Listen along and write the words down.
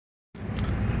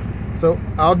So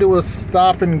I'll do a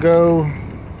stop and go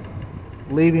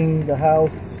leaving the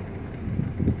house.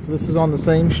 So this is on the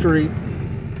same street.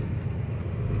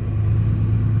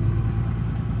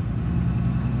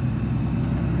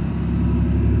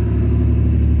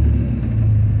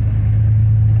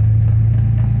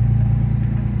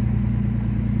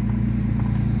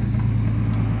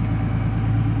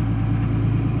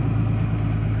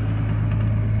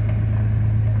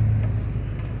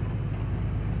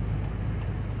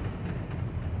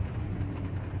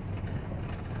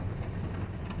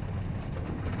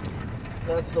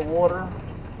 That's the water.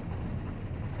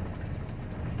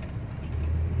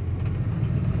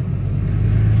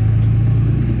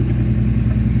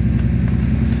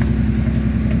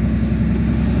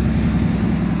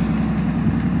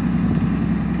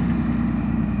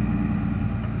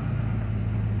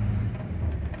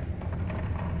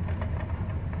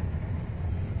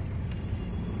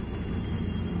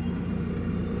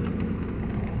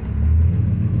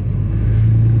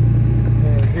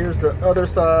 And here's the other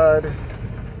side,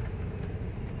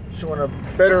 showing a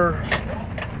better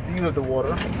view of the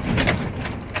water.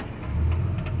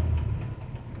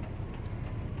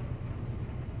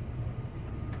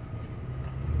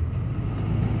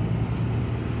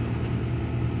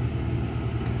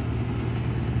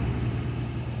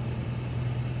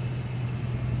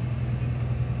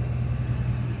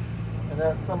 And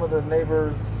that's some of the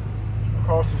neighbors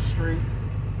across the street,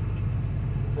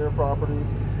 their properties.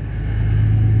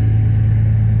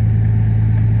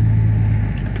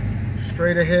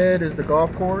 Straight ahead is the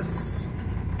golf course.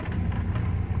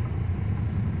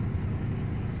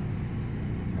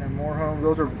 And more homes.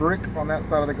 Those are brick on that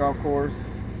side of the golf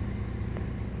course.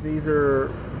 These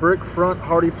are brick front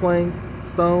hardy plank,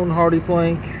 stone hardy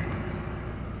plank.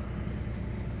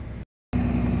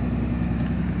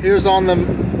 Here's on the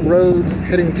road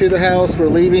heading to the house. We're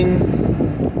leaving.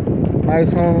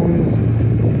 Nice homes.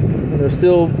 And they're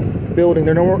still building.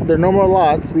 They're no more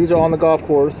lots. These are on the golf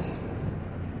course.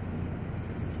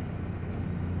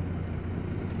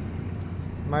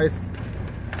 Nice,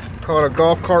 call it a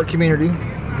golf cart community. You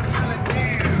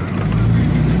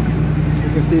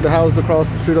can see the houses across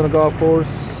the street on the golf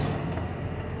course.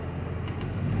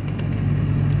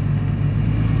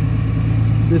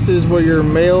 This is where your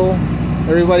mail,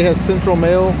 everybody has central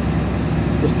mail.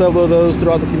 There's several of those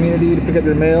throughout the community to pick up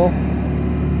your mail.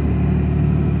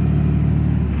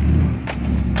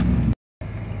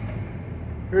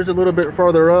 Here's a little bit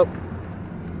farther up.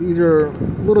 These are a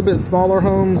little bit smaller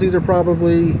homes. These are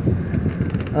probably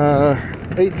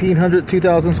 1,800,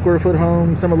 2,000 square foot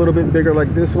homes. Some a little bit bigger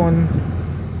like this one.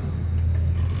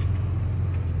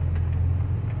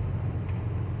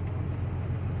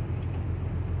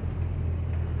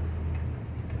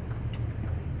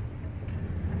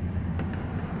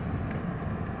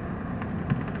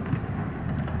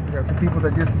 We got some people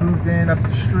that just moved in up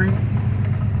the street.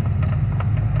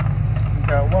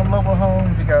 You got one level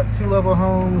homes, you got two level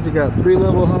homes, you got three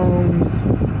level homes.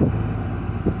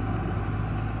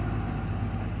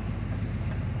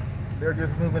 They're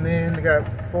just moving in. They got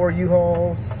 4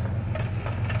 U-Hauls.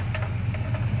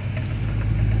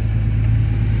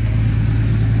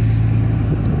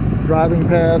 Driving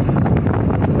paths.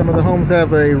 Some of the homes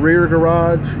have a rear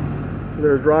garage.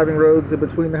 There are driving roads in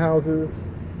between the houses.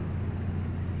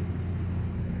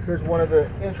 Here's one of the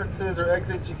entrances or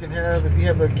exits you can have if you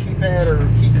have a keypad or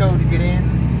key code to get in.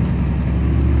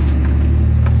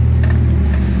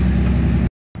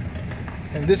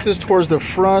 And this is towards the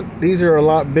front. These are a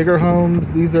lot bigger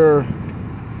homes. These are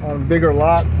on bigger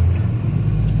lots.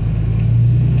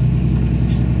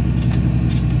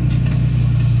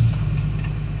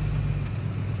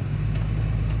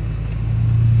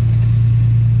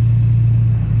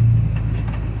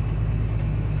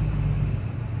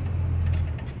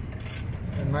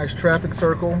 Nice traffic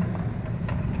circle.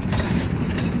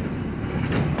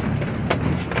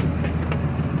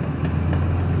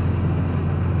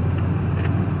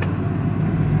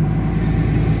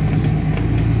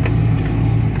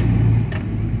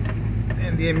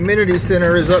 And the amenity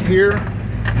center is up here.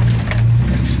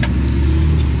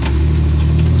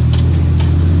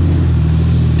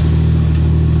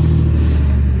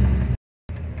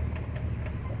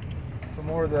 Some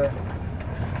more of the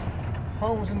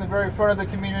homes in the very front of the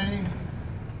community.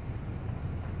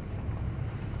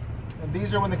 And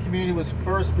these are when the community was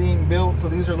first being built, so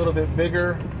these are a little bit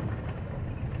bigger.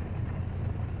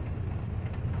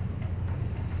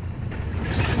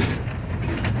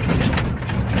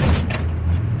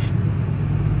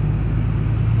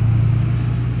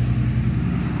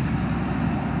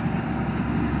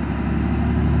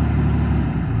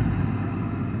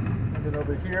 And then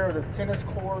over here are the tennis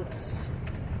courts.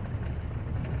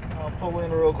 I'll pull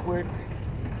in real quick.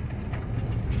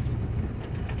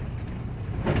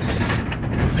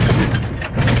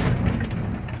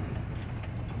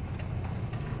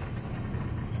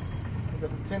 We've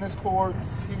got the tennis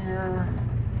courts here.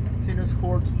 Tennis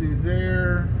courts through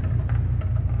there.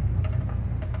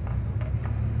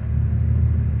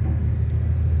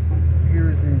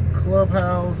 Here's the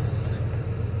clubhouse.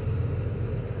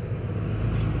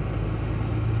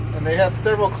 And they have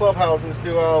several clubhouses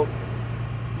throughout.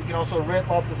 You can also rent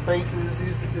lots of spaces.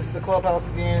 This is the clubhouse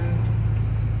again.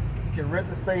 You can rent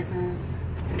the spaces.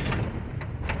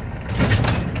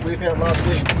 We've had lots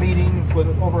of meetings with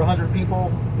over 100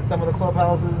 people in some of the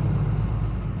clubhouses.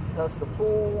 That's the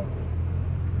pool.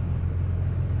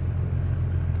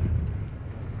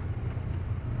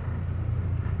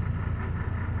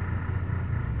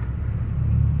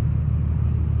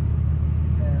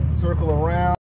 And circle around.